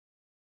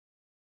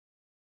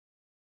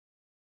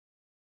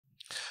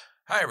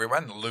Hi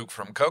everyone, Luke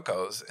from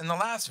Cocos. In the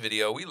last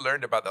video, we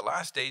learned about the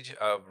last stage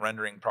of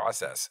rendering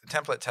process,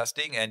 template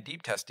testing and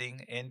deep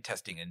testing in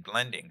testing and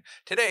blending.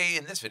 Today,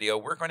 in this video,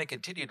 we're going to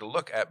continue to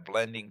look at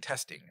blending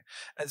testing,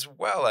 as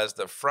well as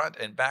the front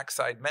and back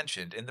side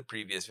mentioned in the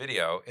previous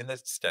video in the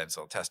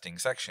stencil testing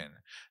section.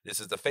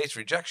 This is the face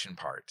rejection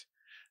part.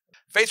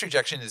 Face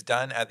rejection is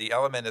done at the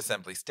element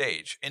assembly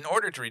stage. In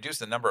order to reduce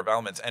the number of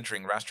elements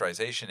entering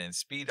rasterization and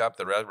speed up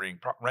the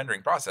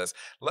rendering process,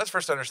 let's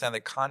first understand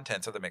the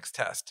contents of the mixed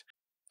test.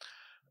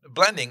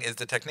 Blending is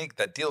the technique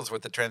that deals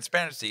with the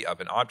transparency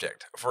of an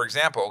object. For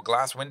example,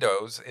 glass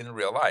windows in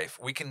real life.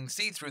 We can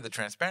see through the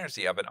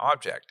transparency of an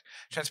object.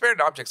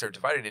 Transparent objects are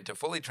divided into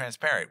fully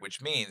transparent,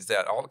 which means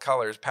that all the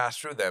colors pass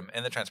through them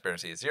and the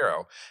transparency is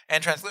 0,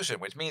 and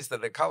translucent, which means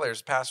that the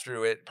colors pass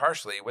through it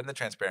partially when the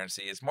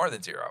transparency is more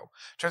than 0.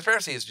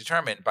 Transparency is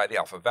determined by the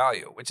alpha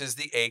value, which is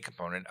the A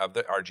component of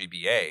the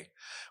RGBA.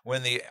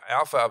 When the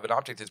alpha of an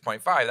object is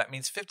 0.5, that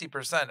means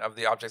 50% of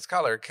the object's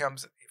color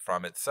comes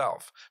from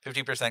itself.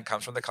 50%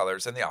 comes from the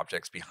colors and the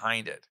objects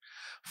behind it.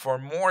 For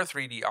more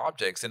 3D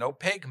objects, an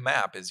opaque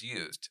map is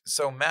used,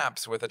 so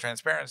maps with a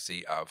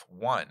transparency of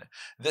 1.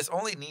 This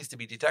only needs to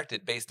be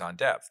detected based on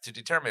depth to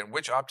determine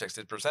which objects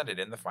is presented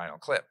in the final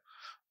clip.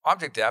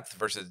 Object depth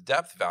versus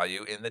depth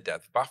value in the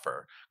depth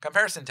buffer.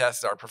 Comparison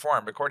tests are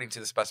performed according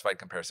to the specified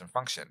comparison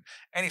function.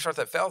 Any sort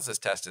that fails this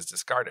test is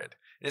discarded.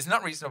 It is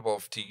not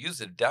reasonable to use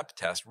the depth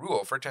test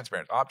rule for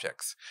transparent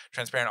objects.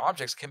 Transparent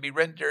objects can be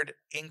rendered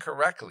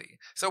incorrectly,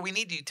 so we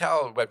need to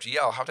tell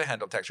WebGL how to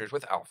handle textures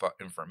with alpha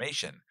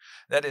information.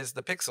 That is,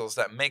 the pixels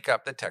that make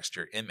up the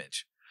texture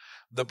image.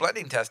 The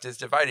blending test is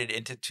divided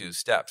into two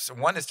steps.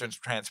 One is the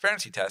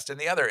transparency test, and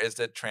the other is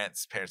the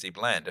transparency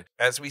blend.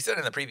 As we said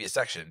in the previous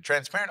section,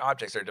 transparent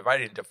objects are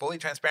divided into fully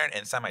transparent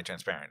and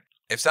semi-transparent.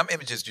 If some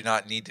images do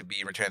not need to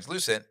be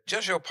translucent,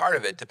 just show part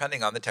of it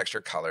depending on the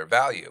texture color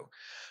value.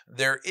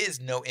 There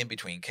is no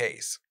in-between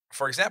case.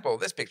 For example,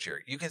 this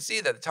picture, you can see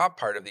that the top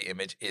part of the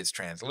image is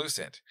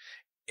translucent.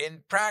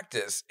 In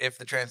practice, if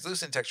the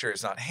translucent texture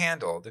is not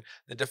handled,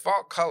 the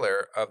default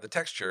color of the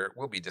texture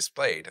will be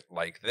displayed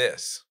like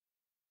this.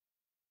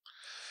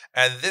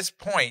 At this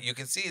point, you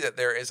can see that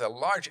there is a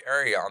large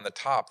area on the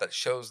top that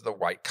shows the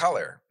white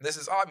color. This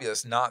is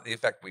obvious, not the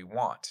effect we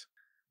want.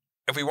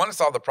 If we want to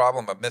solve the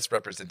problem of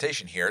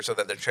misrepresentation here so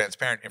that the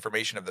transparent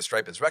information of the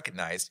stripe is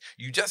recognized,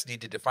 you just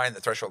need to define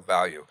the threshold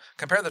value.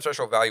 Compare the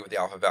threshold value with the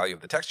alpha value of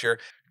the texture,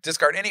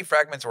 discard any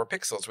fragments or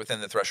pixels within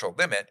the threshold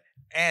limit,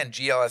 and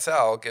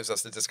GLSL gives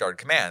us the discard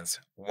commands.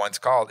 Once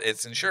called,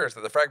 it ensures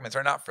that the fragments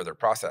are not further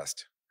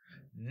processed.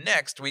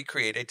 Next, we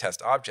create a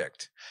test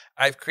object.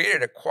 I've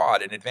created a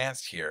quad in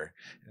advance here.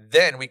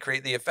 Then we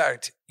create the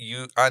effect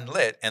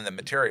unlit and the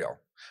material.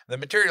 The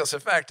material's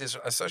effect is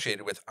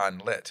associated with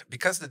unlit.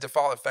 Because the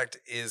default effect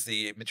is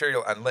the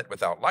material unlit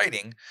without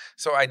lighting,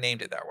 so I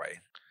named it that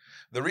way.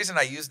 The reason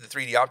I use the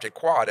 3D object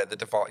quad at the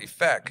default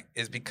effect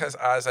is because,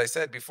 as I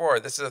said before,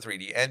 this is a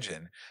 3D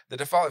engine. The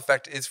default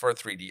effect is for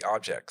 3D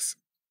objects.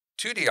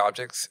 2D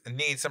objects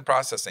need some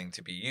processing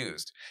to be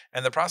used,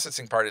 and the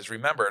processing part is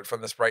remembered from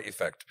the sprite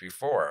effect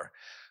before.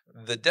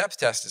 The depth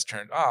test is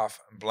turned off,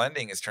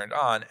 blending is turned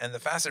on, and the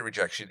facet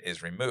rejection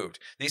is removed.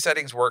 These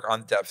settings work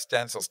on depth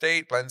stencil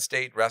state, blend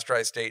state,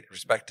 rasterized state,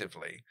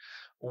 respectively.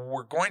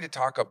 We're going to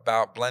talk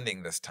about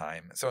blending this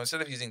time, so instead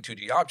of using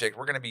 2D object,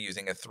 we're going to be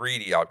using a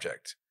 3D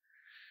object.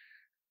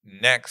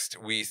 Next,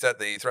 we set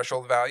the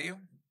threshold value,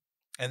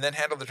 and then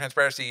handle the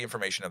transparency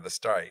information of the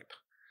stripe.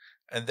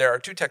 And there are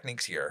two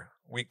techniques here.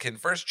 We can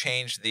first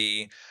change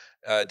the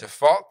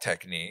default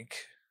technique.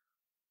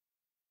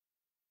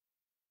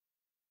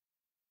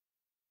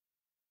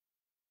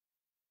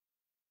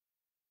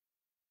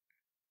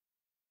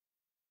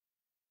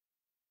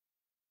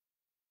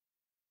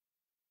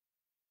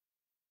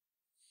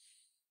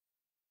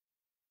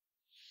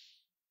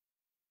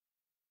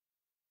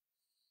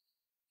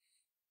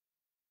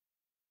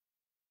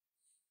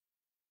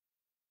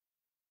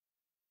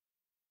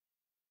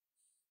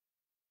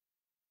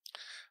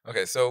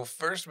 Okay, so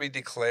first we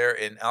declare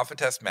an alpha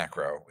test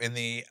macro. In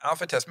the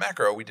alpha test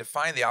macro, we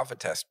define the alpha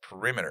test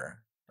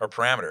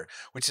parameter,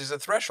 which is a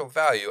threshold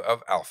value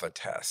of alpha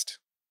test.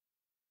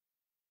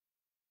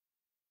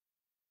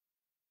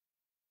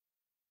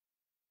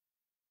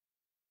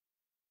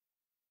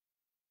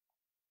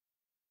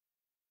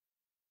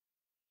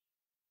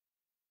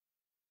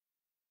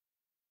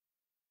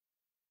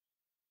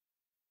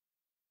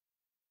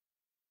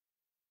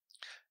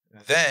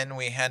 Then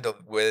we handle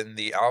when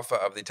the alpha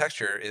of the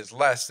texture is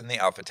less than the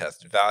alpha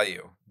test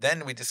value.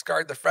 Then we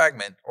discard the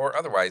fragment, or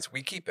otherwise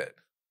we keep it.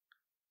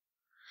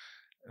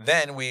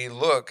 Then we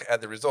look at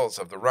the results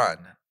of the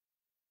run.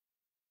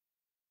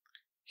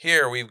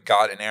 Here we've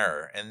got an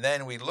error, and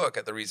then we look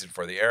at the reason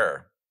for the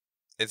error.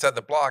 It's that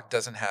the block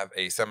doesn't have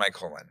a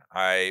semicolon.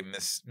 I'm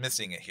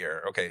missing it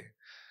here. Okay.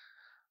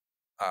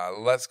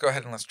 Let's go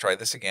ahead and let's try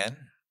this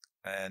again.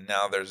 And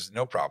now there's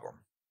no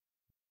problem.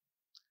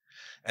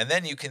 And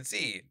then you can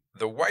see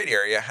the white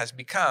area has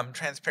become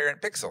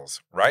transparent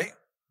pixels, right?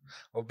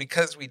 Well,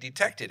 because we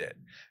detected it.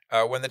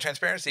 When the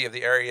transparency of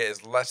the area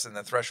is less than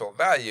the threshold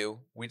value,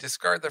 we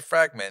discard the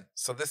fragment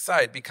so this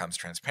side becomes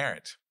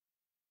transparent.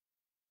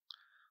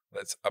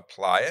 Let's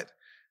apply it.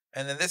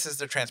 And then this is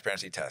the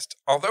transparency test.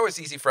 Although it's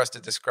easy for us to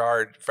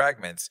discard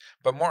fragments,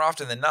 but more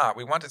often than not,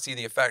 we want to see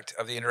the effect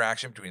of the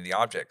interaction between the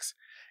objects.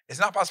 It's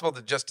not possible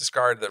to just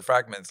discard the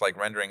fragments like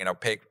rendering an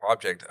opaque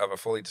object of a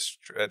fully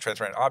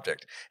transparent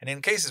object. And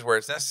in cases where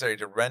it's necessary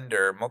to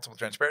render multiple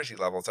transparency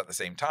levels at the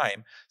same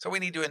time, so we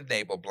need to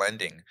enable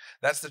blending.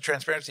 That's the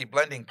transparency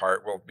blending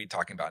part we'll be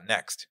talking about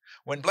next.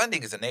 When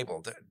blending is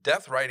enabled,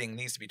 depth writing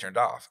needs to be turned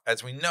off.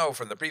 As we know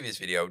from the previous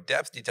video,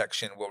 depth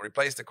detection will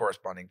replace the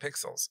corresponding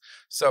pixels.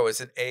 So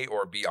it's an A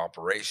or B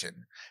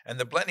operation. And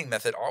the blending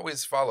method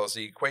always follows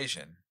the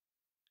equation.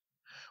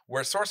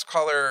 Where source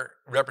color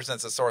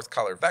represents a source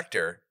color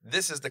vector,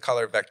 this is the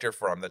color vector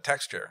from the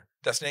texture.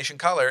 Destination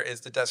color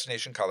is the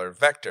destination color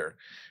vector,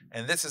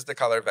 and this is the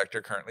color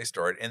vector currently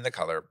stored in the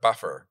color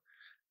buffer.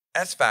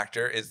 S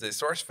factor is the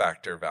source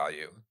factor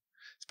value,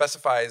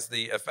 specifies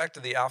the effect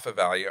of the alpha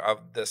value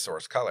of the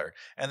source color,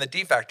 and the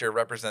D factor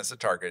represents the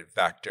target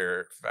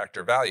factor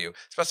value,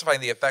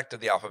 specifying the effect of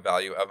the alpha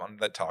value of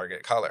the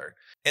target color.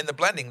 In the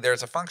blending,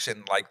 there's a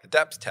function like the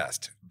depth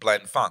test,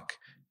 blendFunc.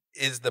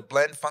 Is the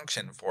blend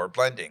function for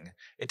blending.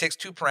 It takes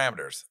two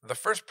parameters. The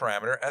first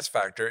parameter, S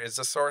factor, is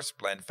the source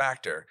blend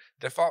factor.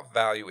 Default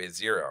value is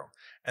 0.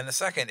 And the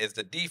second is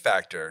the D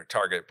factor,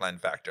 target blend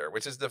factor,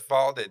 which is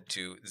defaulted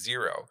to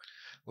 0.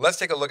 Let's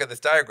take a look at this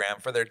diagram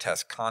for their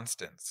test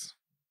constants.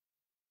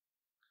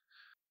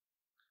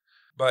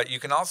 But you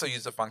can also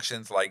use the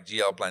functions like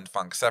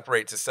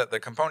glBlendFuncSeparate to set the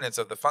components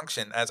of the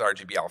function as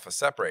RGB alpha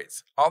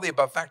separates. All the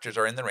above factors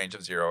are in the range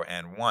of 0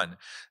 and 1,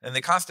 and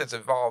the constants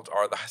involved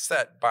are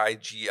set by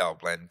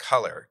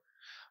glBlendColor.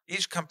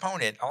 Each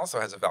component also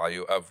has a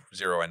value of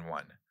 0 and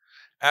 1.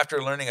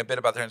 After learning a bit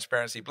about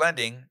transparency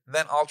blending,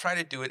 then I'll try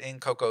to do it in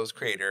Cocos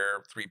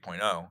Creator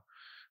 3.0.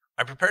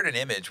 I prepared an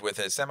image with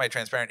a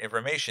semi-transparent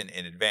information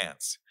in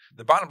advance.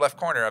 The bottom left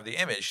corner of the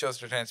image shows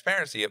the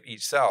transparency of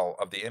each cell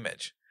of the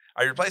image.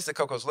 I replaced the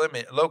Cocos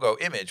logo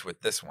image with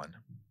this one.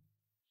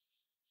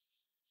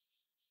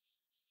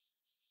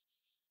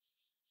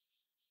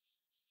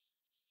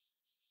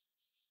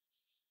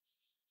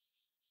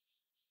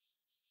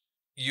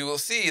 You will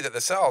see that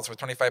the cells with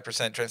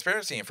 25%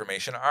 transparency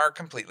information are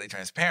completely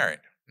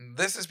transparent.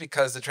 This is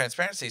because the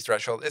transparency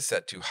threshold is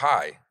set too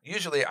high.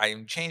 Usually I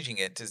am changing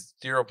it to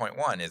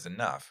 0.1 is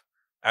enough.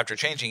 After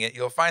changing it,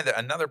 you'll find that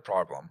another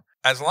problem.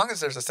 As long as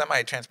there's a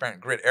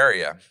semi-transparent grid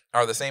area,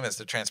 or the same as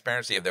the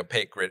transparency of the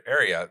opaque grid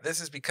area, this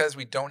is because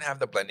we don't have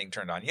the blending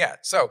turned on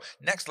yet. So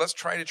next, let's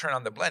try to turn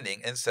on the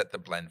blending and set the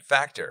blend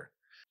factor.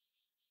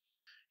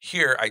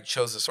 Here, I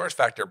chose the source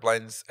factor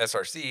blends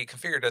SRC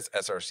configured as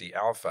SRC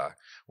alpha,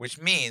 which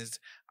means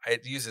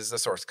it uses the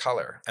source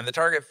color. And the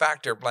target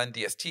factor blend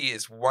DST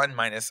is 1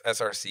 minus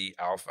SRC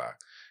alpha.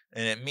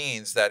 And it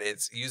means that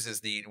it uses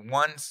the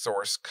one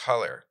source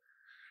color.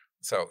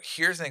 So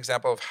here's an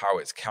example of how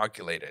it's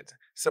calculated.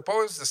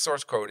 Suppose the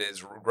source code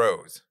is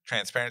rows,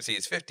 transparency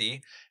is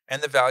 50,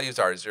 and the values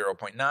are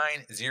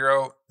 0.9,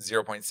 0,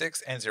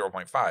 0.6, and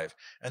 0.5.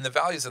 And the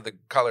values of the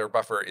color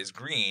buffer is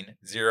green,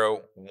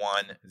 0,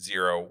 1,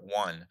 0,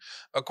 1.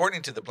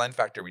 According to the blend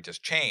factor we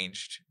just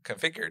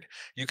configured,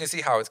 you can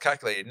see how it's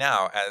calculated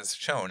now as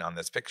shown on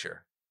this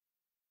picture.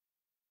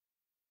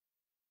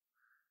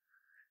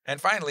 And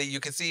finally,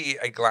 you can see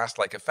a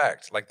glass-like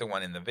effect, like the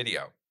one in the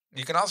video.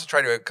 You can also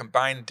try to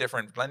combine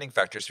different blending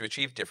factors to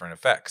achieve different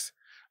effects.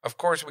 Of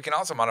course, we can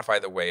also modify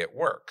the way it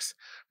works.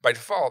 By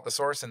default, the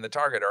source and the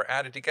target are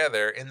added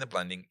together in the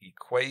blending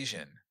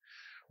equation.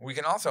 We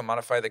can also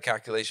modify the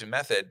calculation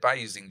method by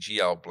using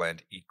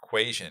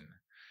glBlendEquation.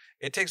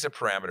 It takes a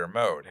parameter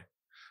mode.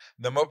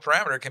 The mode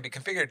parameter can be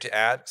configured to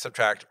add,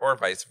 subtract, or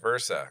vice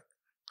versa.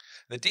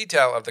 The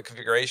detail of the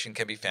configuration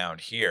can be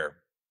found here.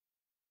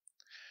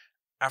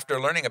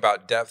 After learning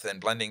about depth and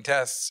blending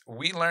tests,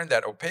 we learned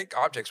that opaque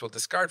objects will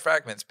discard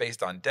fragments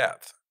based on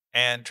depth,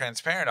 and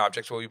transparent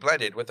objects will be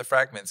blended with the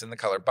fragments in the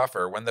color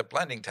buffer when the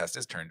blending test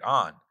is turned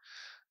on.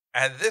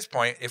 At this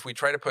point, if we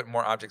try to put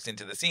more objects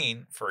into the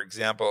scene, for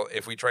example,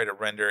 if we try to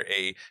render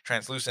a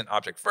translucent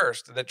object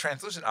first, the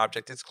translucent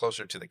object is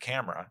closer to the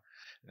camera.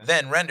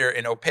 Then render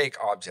an opaque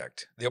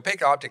object. The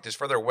opaque object is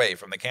further away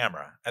from the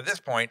camera. At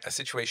this point, a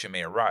situation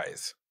may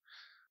arise.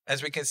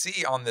 As we can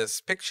see on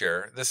this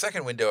picture, the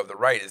second window of the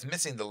right is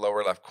missing the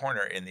lower left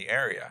corner in the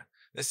area.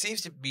 This seems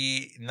to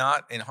be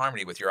not in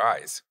harmony with your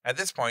eyes. At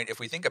this point, if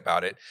we think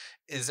about it,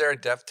 is there a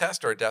depth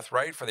test or a depth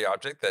write for the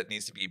object that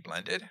needs to be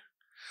blended?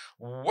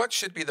 What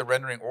should be the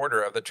rendering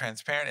order of the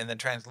transparent and the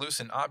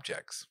translucent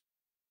objects?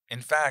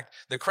 In fact,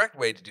 the correct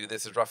way to do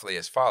this is roughly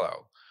as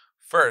follows.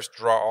 First,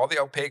 draw all the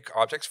opaque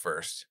objects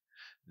first,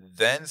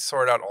 then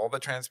sort out all the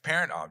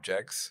transparent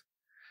objects,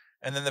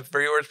 and then the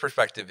viewer's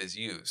perspective is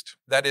used.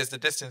 That is, the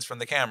distance from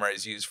the camera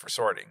is used for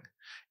sorting.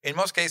 In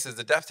most cases,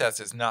 the depth test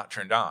is not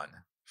turned on.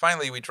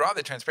 Finally, we draw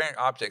the transparent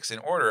objects in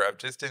order of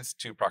distance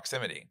to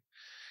proximity.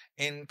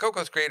 In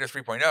Cocos Creator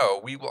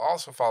 3.0, we will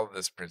also follow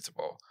this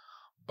principle.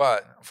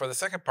 But for the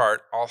second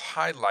part, I'll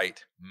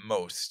highlight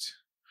most.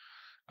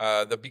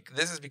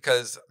 This is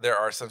because there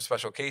are some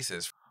special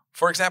cases.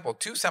 For example,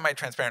 two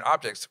semi-transparent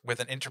objects with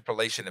an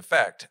interpolation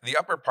effect, the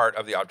upper part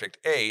of the object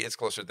A is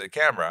closer to the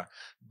camera,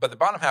 but the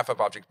bottom half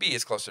of object B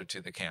is closer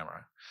to the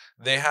camera.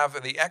 They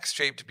have the X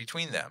shaped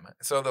between them,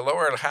 so the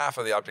lower half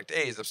of the object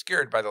A is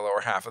obscured by the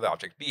lower half of the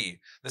object B.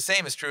 The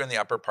same is true in the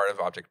upper part of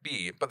object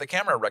B, but the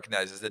camera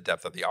recognizes the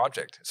depth of the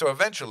object, so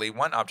eventually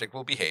one object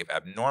will behave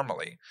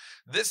abnormally.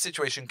 This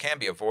situation can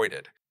be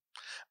avoided.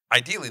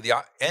 Ideally, the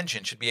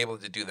engine should be able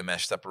to do the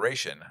mesh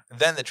separation.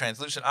 Then the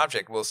translucent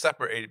object will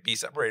be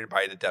separated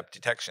by the depth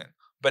detection.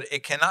 But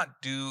it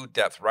cannot do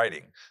depth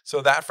writing,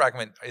 so that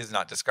fragment is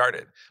not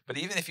discarded. But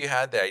even if you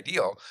had the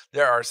ideal,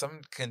 there are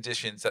some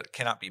conditions that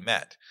cannot be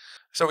met.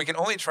 So we can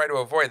only try to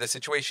avoid the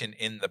situation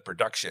in the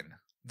production.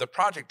 The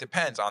project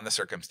depends on the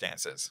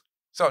circumstances.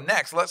 So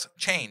next, let's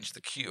change the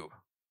cube.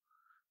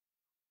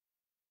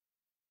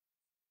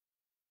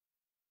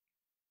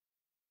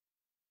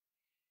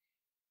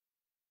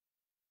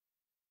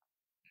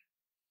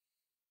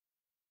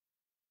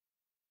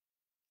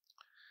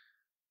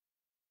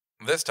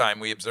 This time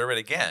we observe it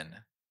again.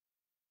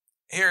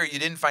 Here you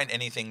didn't find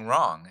anything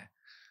wrong.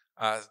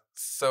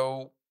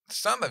 So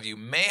some of you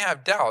may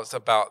have doubts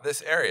about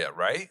this area,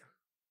 right?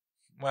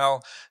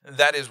 Well,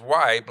 that is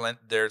why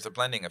there's a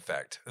blending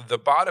effect. The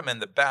bottom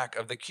and the back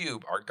of the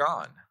cube are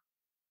gone.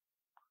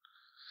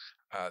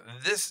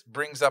 This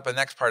brings up the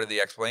next part of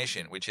the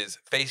explanation, which is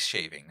face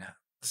shaving.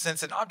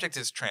 Since an object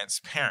is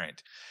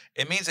transparent,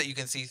 it means that you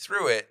can see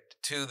through it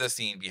to the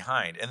scene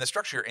behind and the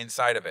structure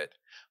inside of it.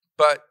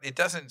 But it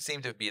doesn't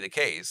seem to be the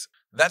case.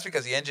 That's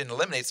because the engine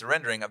eliminates the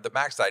rendering of the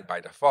backside by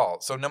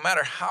default. So no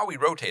matter how we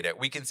rotate it,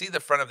 we can see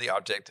the front of the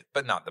object,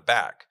 but not the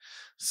back.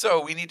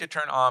 So we need to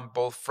turn on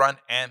both front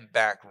and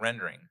back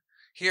rendering.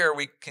 Here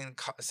we can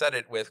set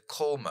it with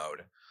cull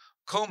mode.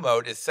 Cull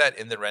mode is set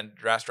in the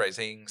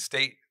rasterizing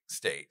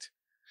state.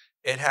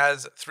 It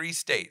has three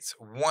states.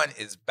 One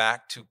is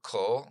back to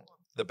cull,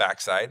 the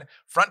backside,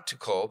 front to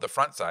cull, the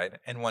front side,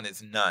 and one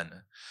is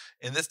none.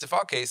 In this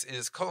default case, it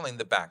is culling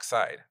the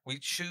backside. We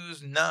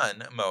choose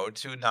none mode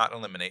to not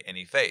eliminate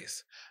any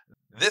face.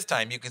 This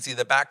time you can see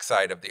the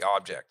backside of the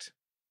object.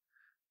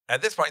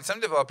 At this point, some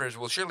developers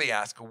will surely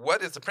ask,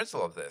 what is the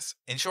principle of this?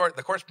 In short,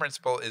 the course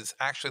principle is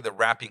actually the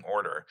wrapping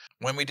order.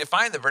 When we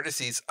define the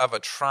vertices of a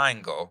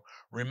triangle,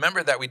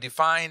 remember that we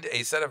defined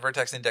a set of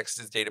vertex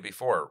indexes data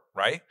before,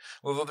 right?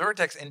 Well, the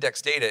vertex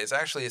index data is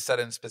actually set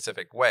in a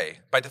specific way.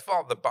 By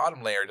default, the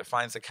bottom layer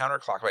defines the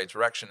counterclockwise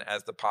direction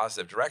as the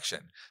positive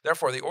direction.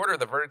 Therefore, the order of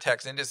the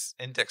vertex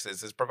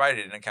indexes is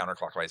provided in a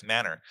counterclockwise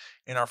manner.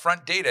 And our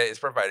front data is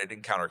provided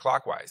in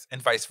counterclockwise, and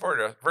vice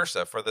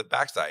versa for the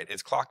backside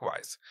is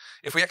clockwise.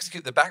 If we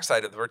execute the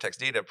backside of the vertex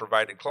data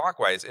provided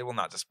clockwise, it will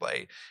not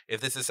display. If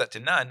this is set to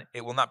none,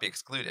 it will not be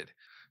excluded.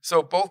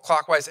 So both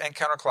clockwise and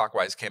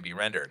counterclockwise can be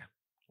rendered.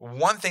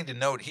 One thing to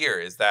note here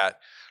is that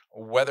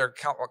whether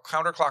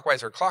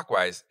counterclockwise or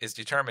clockwise is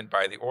determined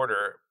by the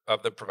order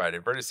of the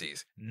provided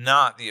vertices,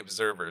 not the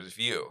observer's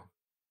view.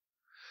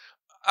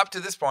 Up to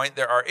this point,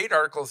 there are 8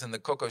 articles in the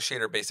Cocos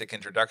Shader Basic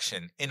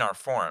Introduction in our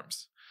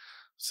forums.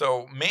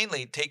 So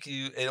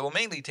it will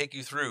mainly take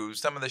you through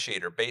some of the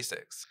shader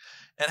basics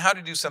and how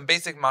to do some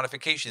basic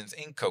modifications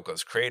in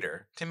Cocos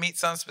Creator to meet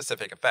some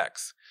specific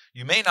effects.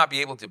 You may not be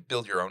able to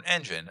build your own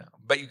engine,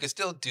 but you can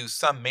still do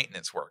some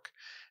maintenance work.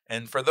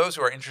 And for those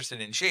who are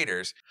interested in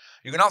shaders,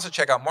 you can also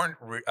check out more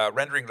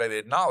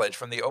rendering-related knowledge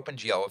from the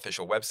OpenGL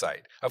official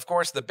website. Of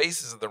course, the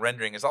basis of the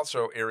rendering is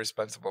also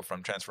irresponsible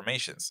from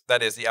transformations,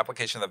 that is, the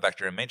application of the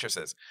vector and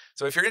matrices.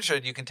 So if you're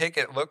interested, you can take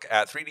a look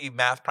at 3D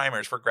math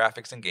primers for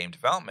graphics and game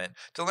development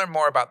to learn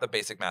more about the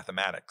basic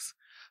mathematics.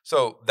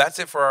 So that's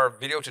it for our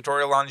video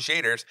tutorial on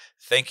shaders.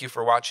 Thank you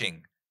for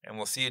watching, and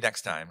we'll see you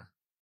next time.